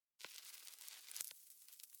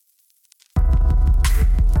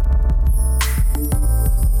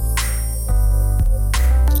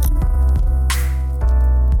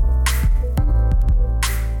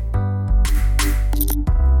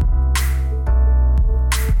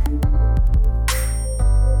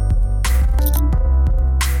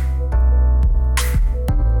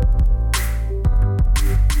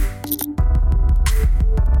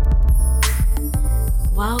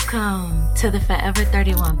to the Forever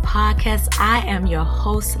 31 podcast. I am your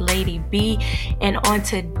host, Lady B, and on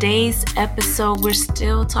today's episode, we're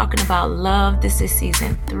still talking about love. This is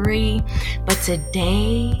season 3, but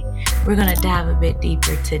today we're going to dive a bit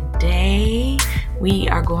deeper. Today, we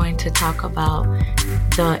are going to talk about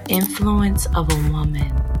the influence of a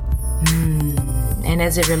woman. And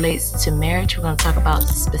as it relates to marriage, we're going to talk about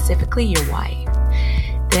specifically your wife.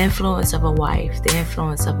 The influence of a wife, the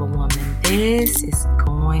influence of a woman. This is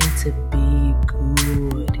going to be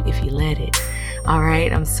good if you let it. All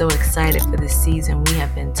right, I'm so excited for this season. We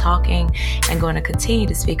have been talking and going to continue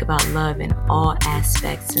to speak about love in all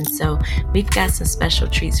aspects. And so we've got some special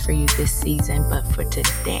treats for you this season. But for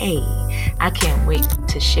today, I can't wait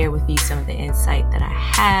to share with you some of the insight that I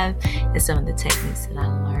have and some of the techniques that I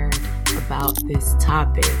learned about this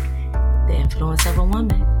topic, the influence of a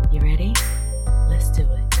woman. You ready? Let's do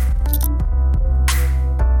it.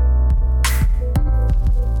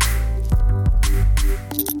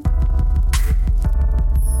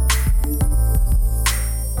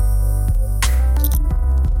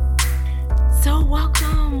 So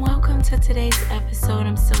welcome to today's episode.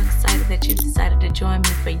 I'm so excited that you decided to join me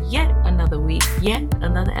for yet another week, yet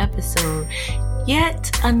another episode,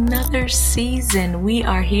 yet another season. We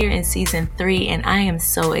are here in season 3, and I am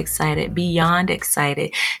so excited, beyond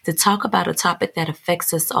excited, to talk about a topic that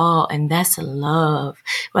affects us all, and that's love.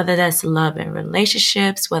 Whether that's love in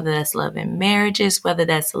relationships, whether that's love in marriages, whether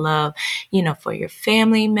that's love, for your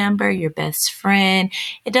family member, your best friend,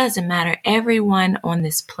 it doesn't matter. Everyone on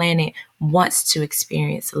this planet wants to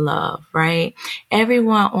experience love, right?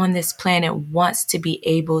 Everyone on this planet wants to be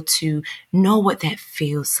able to know what that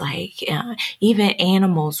feels like. Even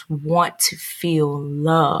animals want to feel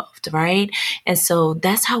loved, right? And so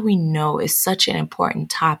that's how we know it's such an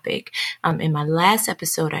important topic. In my last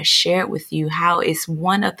episode, I shared with you how it's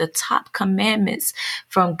one of the top commandments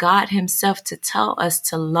from God Himself to tell us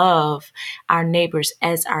to love our neighbors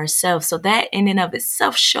as ourselves. So that in and of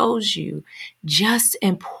itself shows you just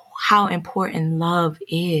how important love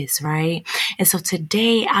is, right? And so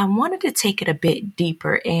today I wanted to take it a bit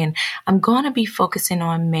deeper, and I'm going to be focusing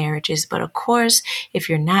on marriages. But of course, if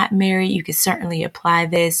you're not married, you can certainly apply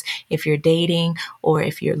this. If you're dating or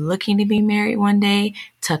if you're looking to be married one day,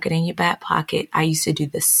 tuck it in your back pocket. I used to do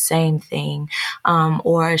the same thing,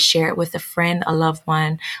 or share it with a friend, a loved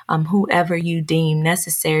one, whoever you deem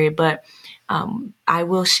necessary. But I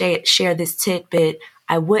will share this tidbit.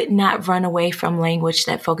 I would not run away from language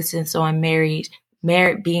that focuses on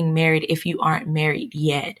being married if you aren't married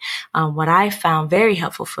yet. What I found very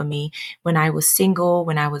helpful for me when I was single,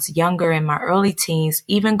 when I was younger in my early teens,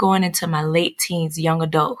 even going into my late teens, young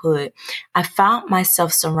adulthood, I found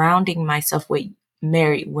myself surrounding myself with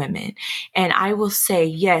married women. And I will say,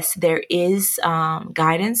 yes, there is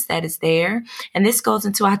guidance that is there. And this goes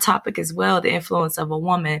into our topic as well, the influence of a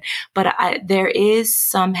woman. But there is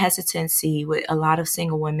some hesitancy with a lot of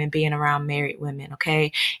single women being around married women,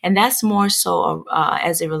 okay? And that's more so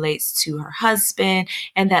as it relates to her husband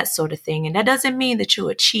and that sort of thing. And that doesn't mean that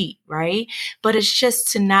you're a cheat, right? But it's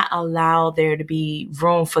just to not allow there to be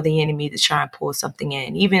room for the enemy to try and pull something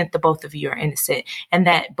in, even if the both of you are innocent. And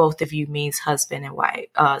that both of you means husband and wife,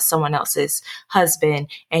 someone else's husband,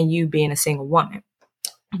 and you being a single woman.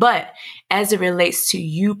 But as it relates to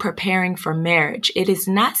you preparing for marriage, it is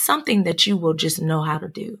not something that you will just know how to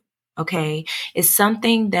do. Okay. It's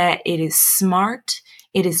something that it is smart.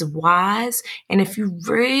 It is wise. And if you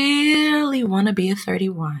really want to be a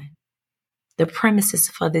 31, the premises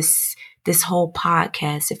for this whole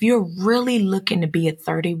podcast, if you're really looking to be a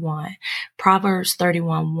 31, Proverbs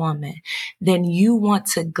 31 woman, then you want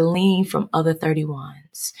to glean from other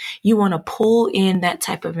 31s. You want to pull in that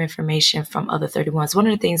type of information from other 31s. One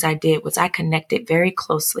of the things I did was I connected very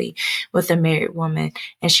closely with a married woman,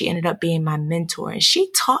 and she ended up being my mentor. And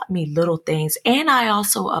she taught me little things, and I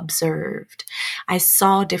also observed. I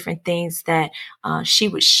saw different things that she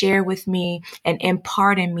would share with me and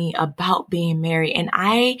impart in me about being married. And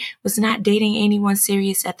I was not dating anyone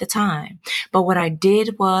serious at the time. But what I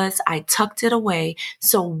did was I tucked it away.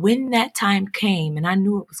 So when that time came, and I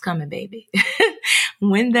knew it was coming, baby.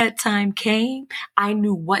 When that time came, I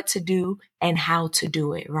knew what to do and how to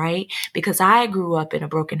do it, right? Because I grew up in a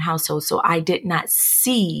broken household, so I did not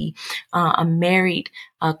see a married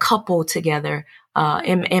couple together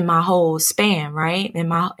in my whole span, right?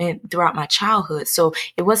 Throughout my childhood. So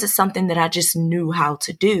it wasn't something that I just knew how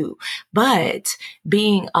to do, but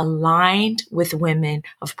being aligned with women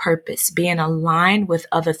of purpose, being aligned with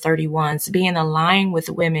other 31s, being aligned with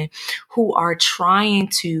women who are trying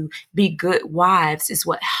to be good wives is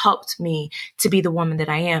what helped me to be the woman that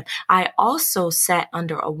I am. I also sat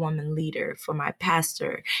under a woman leader for my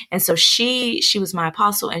pastor. And so she was my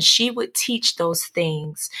apostle, and she would teach those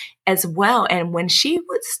things as well. And when she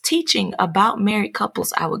was teaching about married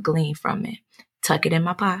couples, I would glean from it, tuck it in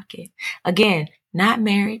my pocket. Again, not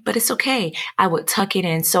married, but it's okay. I would tuck it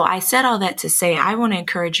in. So I said all that to say, I want to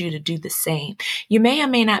encourage you to do the same. You may or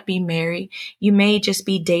may not be married. You may just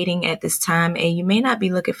be dating at this time, and you may not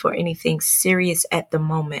be looking for anything serious at the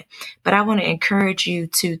moment. But I want to encourage you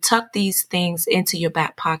to tuck these things into your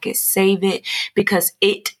back pocket, save it, because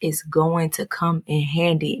it is going to come in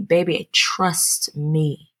handy. Baby, trust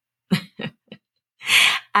me.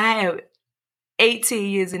 I have 18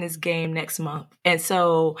 years in this game next month. And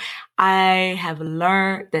so I have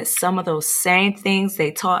learned that some of those same things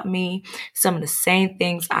they taught me, some of the same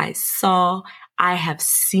things I saw, I have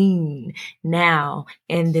seen now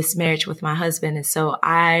in this marriage with my husband. And so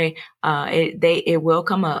it will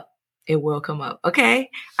come up. It will come up. Okay.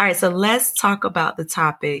 All right. So let's talk about the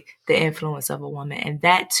topic, the influence of a woman. And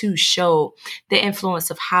that too showed the influence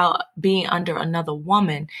of how being under another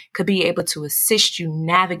woman could be able to assist you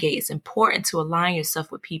navigate. It's important to align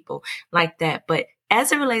yourself with people like that. But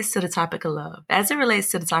as it relates to the topic of love, as it relates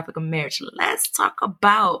to the topic of marriage, let's talk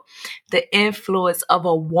about the influence of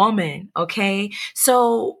a woman. Okay.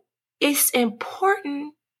 So it's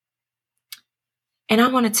important. And I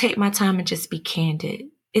want to take my time and just be candid.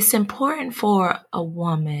 It's important for a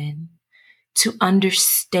woman to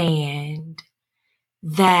understand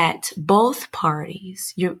that both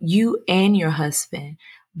parties, you and your husband,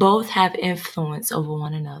 both have influence over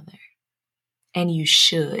one another. And you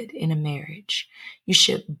should in a marriage. You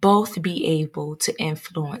should both be able to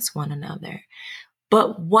influence one another.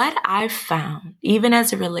 But what I've found, even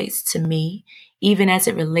as it relates to me, even as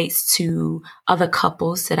it relates to other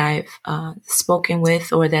couples that I've spoken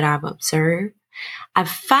with or that I've observed, I've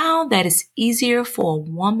found that it's easier for a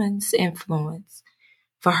woman's influence,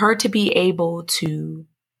 for her to be able to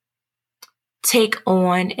take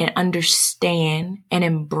on and understand and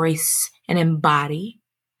embrace and embody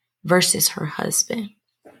versus her husband.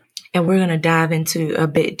 And we're going to dive into a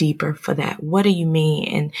bit deeper for that. What do you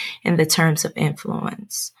mean in the terms of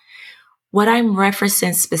influence? What I'm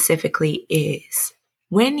referencing specifically is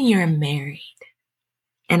when you're married,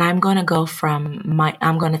 and I'm going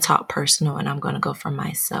to talk personal, and I'm going to go for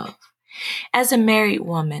myself. As a married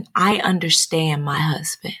woman, I understand my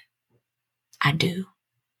husband. I do.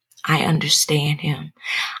 I understand him.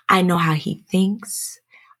 I know how he thinks.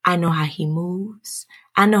 I know how he moves.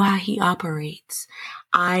 I know how he operates.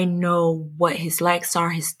 I know what his likes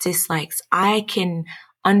are, his dislikes. I can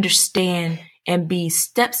understand and be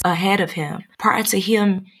steps ahead of him prior to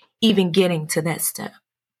him even getting to that step.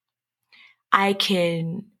 I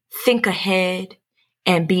can think ahead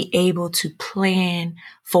and be able to plan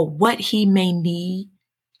for what he may need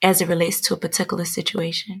as it relates to a particular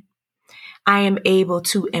situation. I am able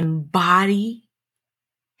to embody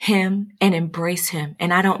him and embrace him.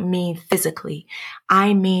 And I don't mean physically.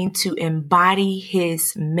 I mean to embody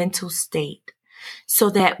his mental state so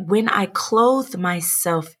that when I clothe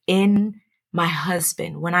myself in my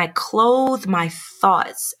husband, when I clothe my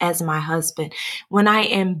thoughts as my husband, when I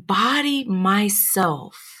embody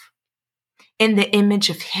myself in the image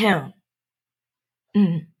of him,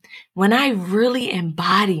 when I really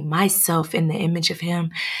embody myself in the image of him,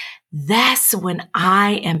 that's when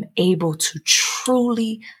I am able to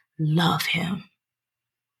truly love him.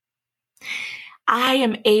 I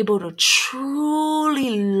am able to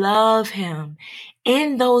truly love him.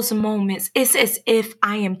 In those moments, it's as if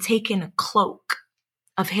I am taking a cloak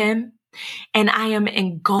of him and I am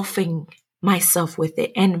engulfing myself with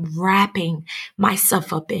it and wrapping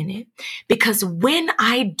myself up in it. Because when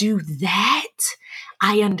I do that,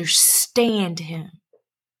 I understand him.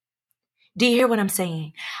 Do you hear what I'm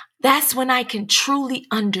saying? That's when I can truly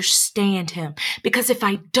understand him. Because if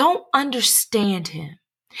I don't understand him,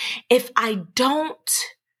 if I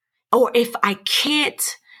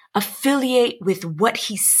can't affiliate with what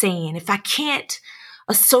he's saying, if I can't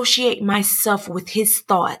associate myself with his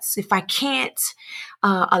thoughts, if I can't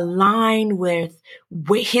align with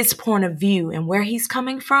his point of view and where he's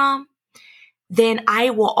coming from, then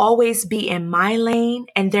I will always be in my lane,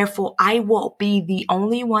 and therefore I will be the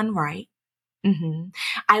only one right.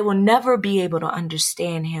 I will never be able to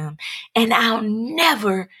understand him, and I'll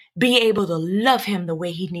never be able to love him the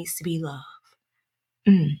way he needs to be loved.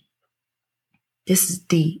 This is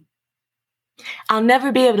deep. I'll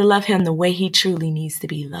never be able to love him the way he truly needs to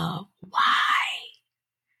be loved.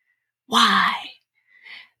 Why?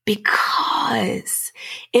 Because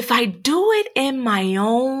if I do it in my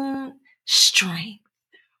own strength,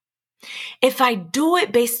 if I do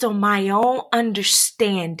it based on my own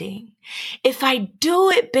understanding, if I do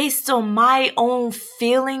it based on my own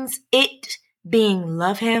feelings, it being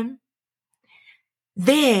love him,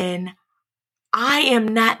 then I am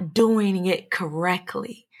not doing it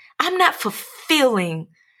correctly. I'm not fulfilling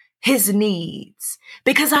his needs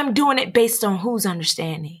because I'm doing it based on whose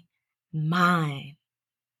understanding? Mine.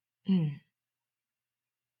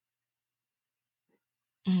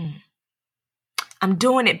 I'm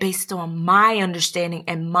doing it based on my understanding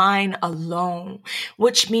and mine alone,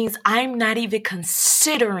 which means I'm not even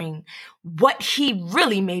considering what he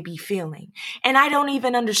really may be feeling. And I don't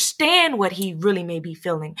even understand what he really may be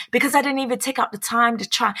feeling because I didn't even take out the time to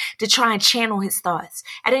try and channel his thoughts.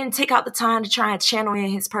 I didn't take out the time to try and channel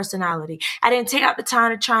in his personality. I didn't take out the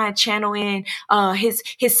time to try and channel in his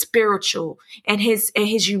spiritual and his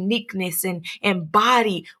uniqueness and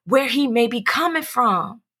body, where he may be coming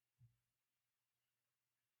from.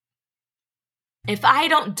 If I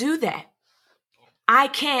don't do that, I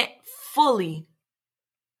can't fully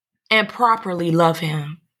and properly love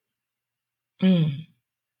him.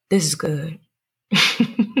 This is good.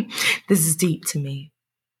 This is deep to me.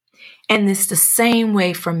 And it's the same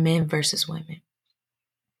way for men versus women.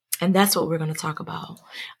 And that's what we're going to talk about.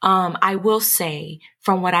 I will say,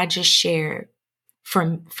 from what I just shared,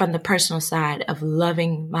 from the personal side of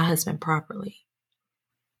loving my husband properly,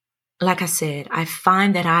 like I said, I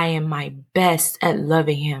find that I am my best at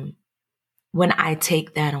loving him when I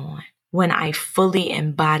take that on, when I fully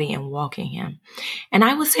embody and walk in him. And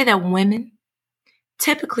I would say that women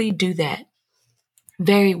typically do that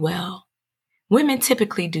very well. Women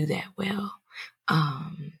typically do that well,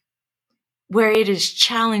 where it is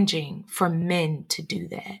challenging for men to do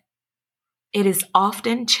that. It is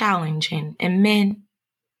often challenging. And men,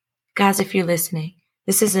 guys, if you're listening,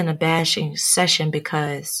 this isn't a bashing session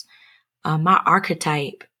because my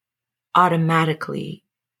archetype automatically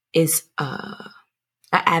is an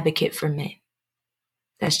advocate for men.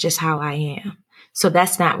 That's just how I am. So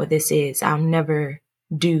that's not what this is. I'll never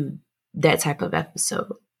do that type of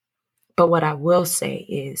episode. But what I will say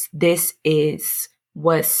is this is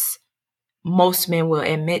what most men will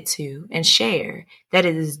admit to and share, that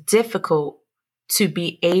it is difficult to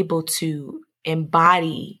be able to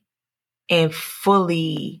embody and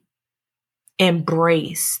fully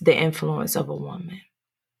embrace the influence of a woman.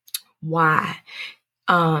 Why?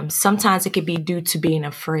 Sometimes it could be due to being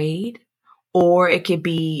afraid, or it could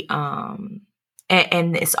be, and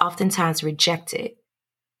it's oftentimes rejected,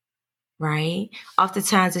 right?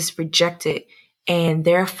 Oftentimes it's rejected, and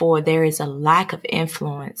therefore there is a lack of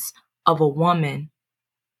influence of a woman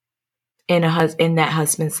in that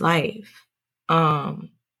husband's life.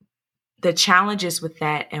 The challenges with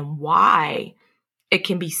that and why it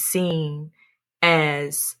can be seen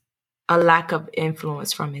as a lack of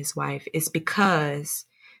influence from his wife is because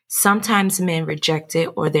sometimes men reject it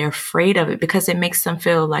or they're afraid of it because it makes them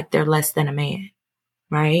feel like they're less than a man,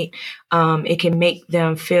 right? It can make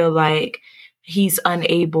them feel like he's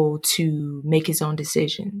unable to make his own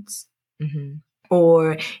decisions.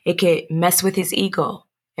 Or it could mess with his ego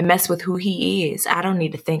and mess with who he is. I don't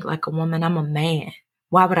need to think like a woman. I'm a man.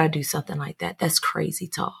 Why would I do something like that? That's crazy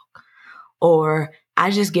talk. Or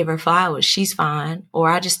I just give her flowers. She's fine. Or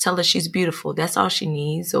I just tell her she's beautiful. That's all she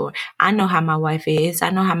needs. Or I know how my wife is. I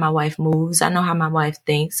know how my wife moves. I know how my wife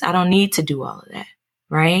thinks. I don't need to do all of that.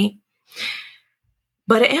 Right?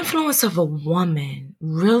 But the influence of a woman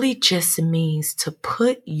really just means to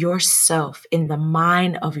put yourself in the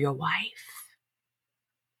mind of your wife.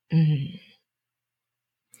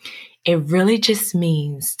 It really just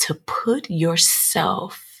means to put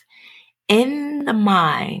yourself in the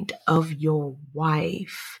mind of your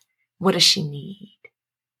wife. What does she need?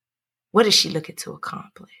 What is she looking to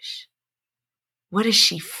accomplish? What is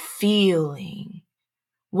she feeling?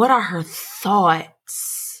 What are her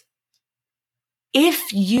thoughts?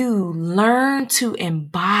 If you learn to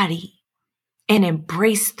embody and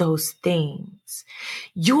embrace those things,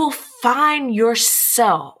 you will find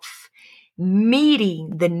yourself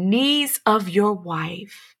meeting the needs of your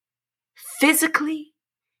wife physically,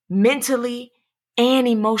 mentally, and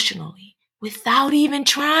emotionally without even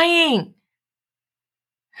trying.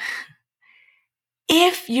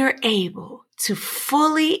 If you're able to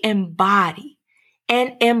fully embody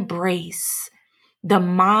and embrace the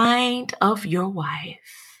mind of your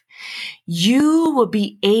wife, you will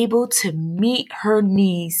be able to meet her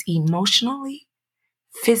needs emotionally,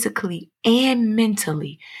 physically and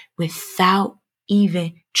mentally without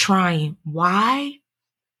even trying. Why?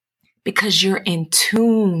 Because you're in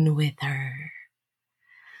tune with her.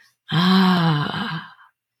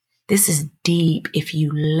 This is deep if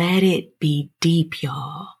you let it be deep,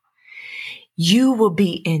 y'all. You will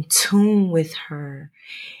be in tune with her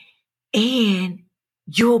and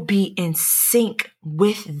you'll be in sync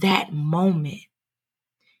with that moment.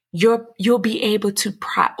 You'll be able to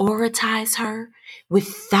prioritize her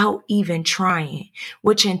without even trying,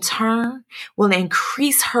 which in turn will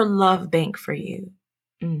increase her love bank for you.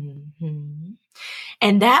 Mm-hmm.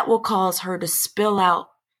 And that will cause her to spill out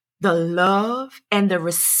the love and the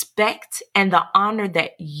respect and the honor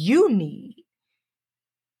that you need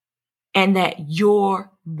and that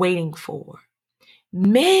you're waiting for.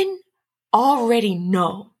 Men already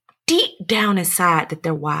know deep down inside that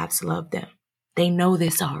their wives love them. They know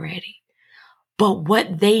this already. But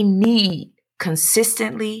what they need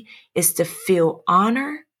consistently is to feel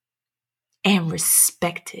honored and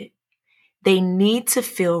respected. They need to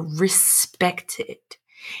feel respected.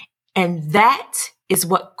 And that is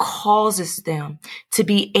what causes them to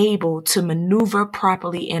be able to maneuver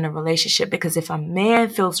properly in a relationship. Because if a man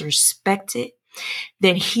feels respected,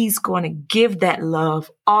 then he's going to give that love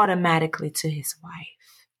automatically to his wife,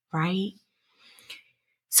 right?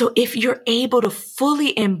 So if you're able to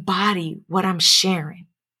fully embody what I'm sharing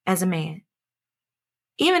as a man,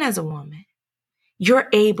 even as a woman, you're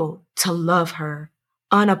able to love her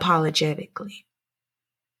unapologetically.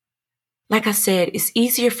 Like I said, it's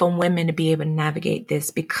easier for women to be able to navigate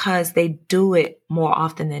this because they do it more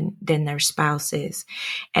often than their spouses.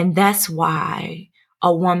 And that's why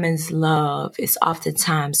a woman's love is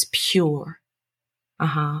oftentimes pure.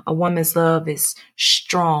 A woman's love is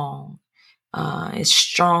strong. It's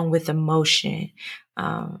strong with emotion.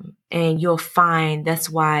 And you'll find that's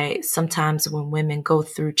why sometimes when women go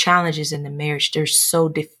through challenges in the marriage, they're so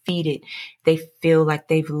defeated. They feel like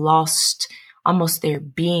they've lost almost their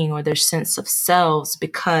being or their sense of selves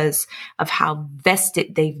because of how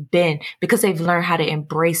vested they've been, because they've learned how to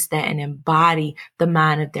embrace that and embody the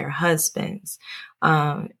mind of their husbands.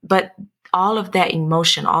 But all of that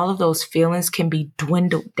emotion, all of those feelings can be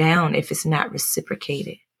dwindled down if it's not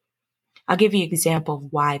reciprocated. I'll give you an example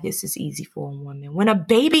of why this is easy for a woman. When a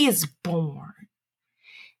baby is born,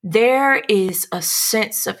 there is a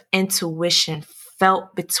sense of intuition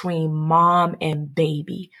felt between mom and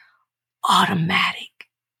baby. Automatic.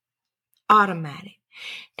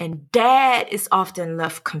 And dad is often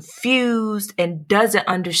left confused and doesn't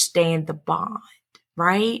understand the bond,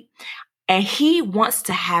 right? And he wants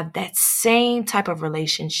to have that same type of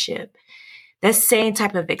relationship, that same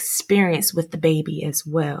type of experience with the baby as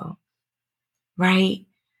well, right?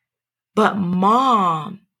 But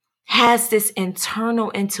mom has this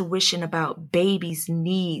internal intuition about baby's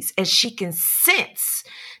needs, and she can sense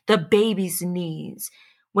the baby's needs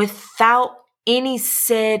without any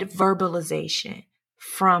said verbalization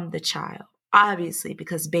from the child, obviously,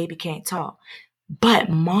 because baby can't talk. But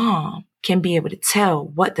mom can be able to tell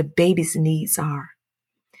what the baby's needs are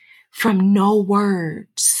from no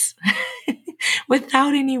words,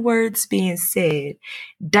 without any words being said.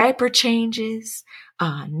 Diaper changes,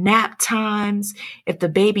 nap times, when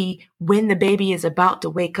the baby is about to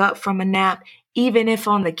wake up from a nap, even if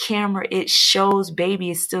on the camera it shows baby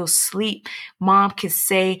is still asleep, mom can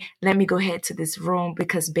say, let me go ahead to this room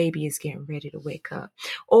because baby is getting ready to wake up.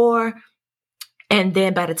 And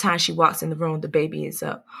then by the time she walks in the room, the baby is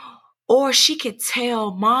up. Or she could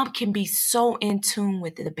tell, mom can be so in tune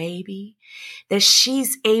with the baby that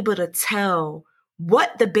she's able to tell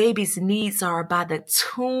what the baby's needs are by the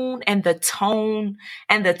tune and the tone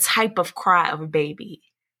and the type of cry of a baby.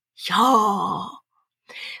 Y'all,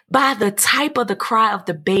 by the type of the cry of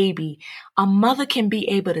the baby, a mother can be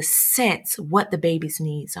able to sense what the baby's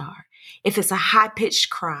needs are. If it's a high-pitched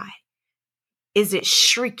cry, is it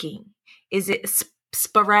shrieking? Is it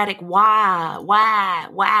sporadic whys?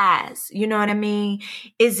 You know what I mean?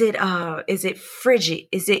 Is it frigid?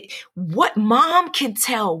 Is it what mom can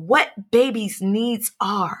tell what baby's needs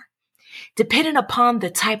are? Depending upon the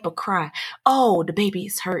type of cry. Oh, the baby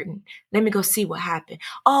is hurting. Let me go see what happened.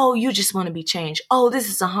 Oh, you just want to be changed. Oh, this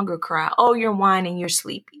is a hunger cry. Oh, you're whining, you're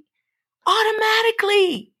sleepy.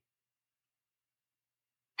 Automatically.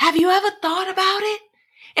 Have you ever thought about it?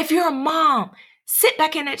 If you're a mom, sit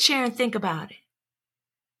back in that chair and think about it.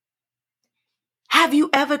 Have you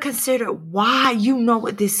ever considered why you know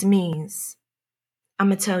what this means? I'm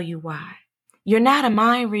going to tell you why. You're not a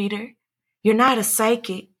mind reader. You're not a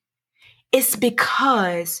psychic. It's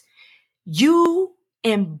because you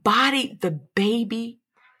embodied the baby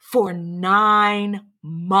for 9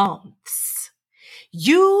 months.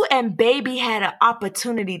 You and baby had an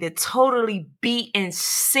opportunity to totally be in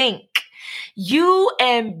sync. You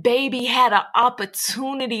and baby had an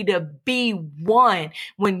opportunity to be one.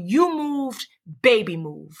 When you moved, baby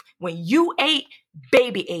moved. When you ate,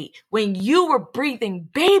 baby ate. When you were breathing,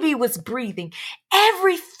 baby was breathing.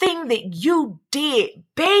 Everything that you did,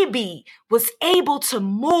 baby was able to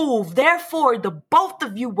move. Therefore, the both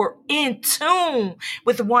of you were in tune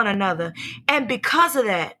with one another. And because of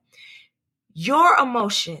that, your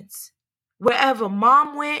emotions, wherever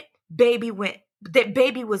mom went, baby went. That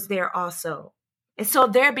baby was there also. And so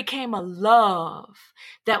there became a love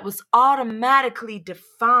that was automatically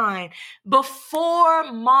defined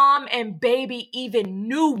before mom and baby even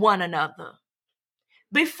knew one another.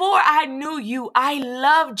 Before I knew you, I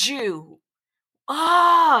loved you.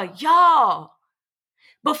 Y'all.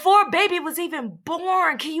 Before baby was even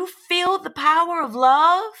born, can you feel the power of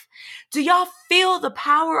love? Do y'all feel the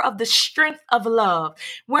power of the strength of love,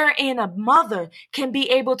 wherein a mother can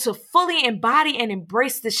be able to fully embody and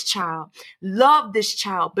embrace this child, love this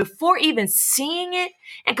child before even seeing it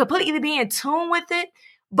and completely be in tune with it,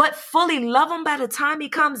 but fully love him by the time he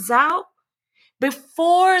comes out?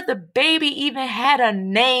 Before the baby even had a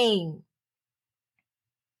name.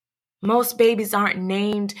 Most babies aren't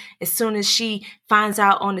named as soon as she finds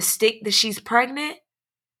out on the stick that she's pregnant.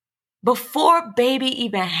 Before baby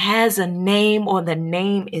even has a name or the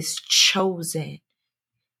name is chosen.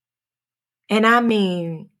 And I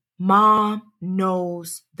mean, mom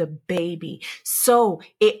knows the baby. So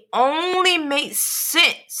it only makes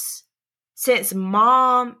sense since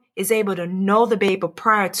mom is able to know the baby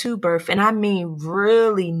prior to birth. And I mean,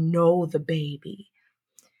 really know the baby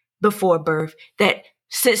before birth, that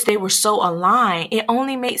since they were so aligned, it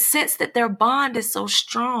only makes sense that their bond is so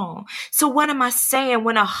strong. So what am I saying?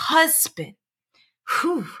 When a husband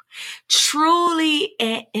truly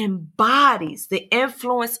embodies the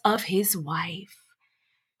influence of his wife,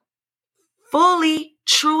 fully,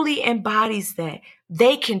 truly embodies that,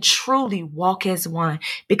 they can truly walk as one,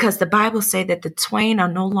 because the Bible says that the twain are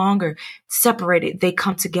no longer separated. They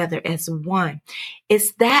come together as one.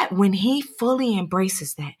 It's that when he fully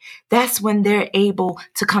embraces that, that's when they're able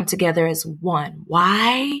to come together as one.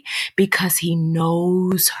 Why? Because he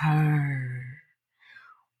knows her.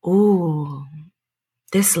 Ooh,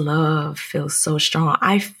 this love feels so strong.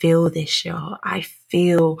 I feel this, y'all. I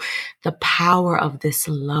feel the power of this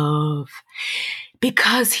love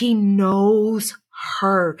because he knows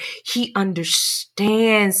her. He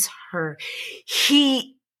understands her.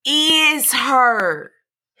 He is her.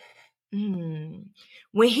 When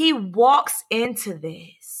he walks into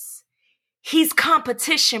this, he's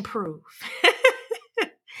competition proof.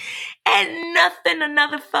 And nothing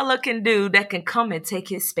another fella can do that can come and take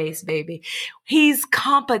his space, baby. He's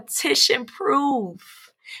competition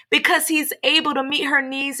proof because he's able to meet her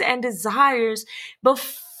needs and desires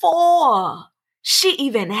before she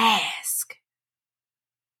even asks.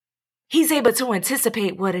 He's able to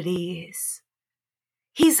anticipate what it is.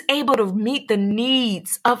 He's able to meet the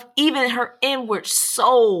needs of even her inward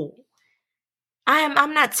soul.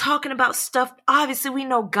 I'm not talking about stuff. Obviously, we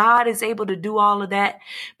know God is able to do all of that,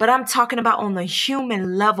 but I'm talking about on the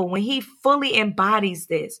human level when he fully embodies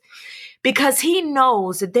this, because he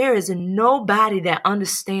knows that there is nobody that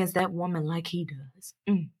understands that woman like he does.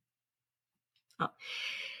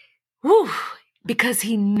 Because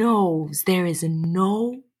he knows there is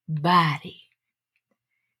nobody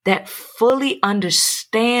that fully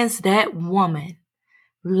understands that woman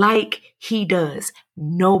like he does.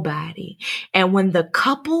 Nobody. And when the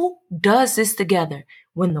couple does this together,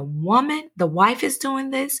 when the wife is doing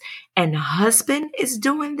this and the husband is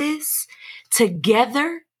doing this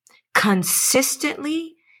together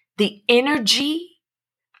consistently, the energy,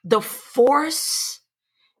 the force,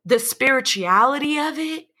 the spirituality of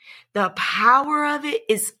it, the power of it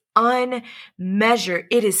is unmeasured.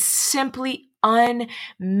 It is simply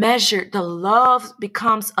unmeasured. The love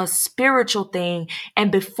becomes a spiritual thing.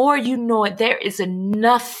 And before you know it, there is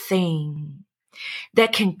nothing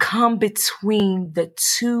that can come between the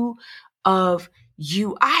two of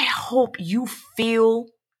you. I hope you feel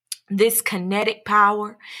this kinetic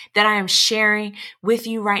power that I am sharing with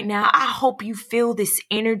you right now. I hope you feel this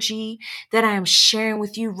energy that I am sharing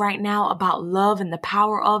with you right now about love and the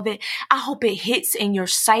power of it. I hope it hits in your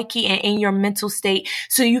psyche and in your mental state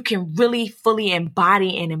so you can really fully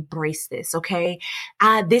embody and embrace this, okay?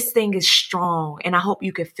 This thing is strong, and I hope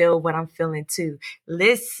you can feel what I'm feeling too.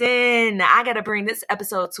 Listen, I got to bring this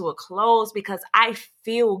episode to a close because I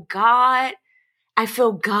feel God. I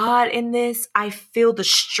feel God in this. I feel the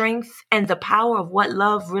strength and the power of what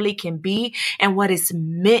love really can be and what it's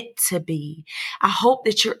meant to be. I hope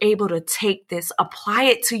that you're able to take this, apply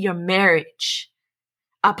it to your marriage.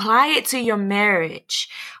 Apply it to your marriage.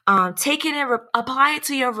 Take it and apply it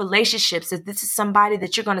to your relationships. If this is somebody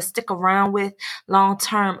that you're going to stick around with long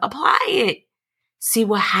term, apply it. See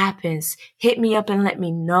what happens. Hit me up and let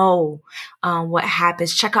me know what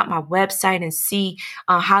happens. Check out my website and see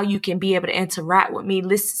how you can be able to interact with me.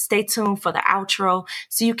 Stay tuned for the outro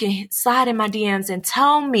so you can slide in my DMs and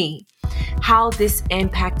tell me how this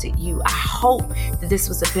impacted you. I hope that this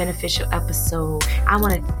was a beneficial episode. I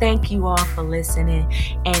want to thank you all for listening,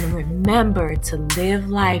 and remember to live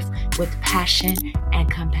life with passion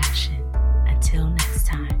and compassion. Until next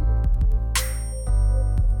time.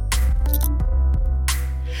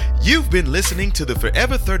 You've been listening to the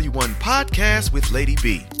Forever 31 podcast with Lady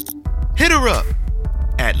B. Hit her up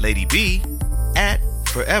at Lady B at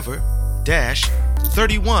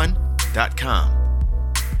forever-31.com.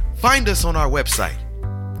 Find us on our website,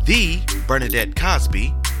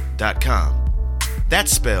 TheBernadetteCosby.com.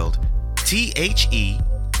 That's spelled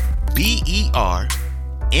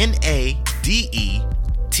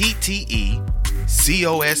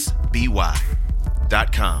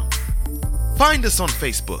TheBernadetteCosby.com. Find us on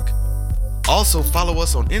Facebook. Also follow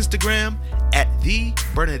us on Instagram at The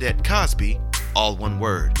Bernadette Cosby, all one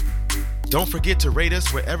word. Don't forget to rate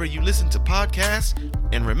us wherever you listen to podcasts.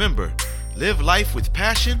 And remember, live life with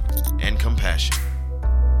passion and compassion.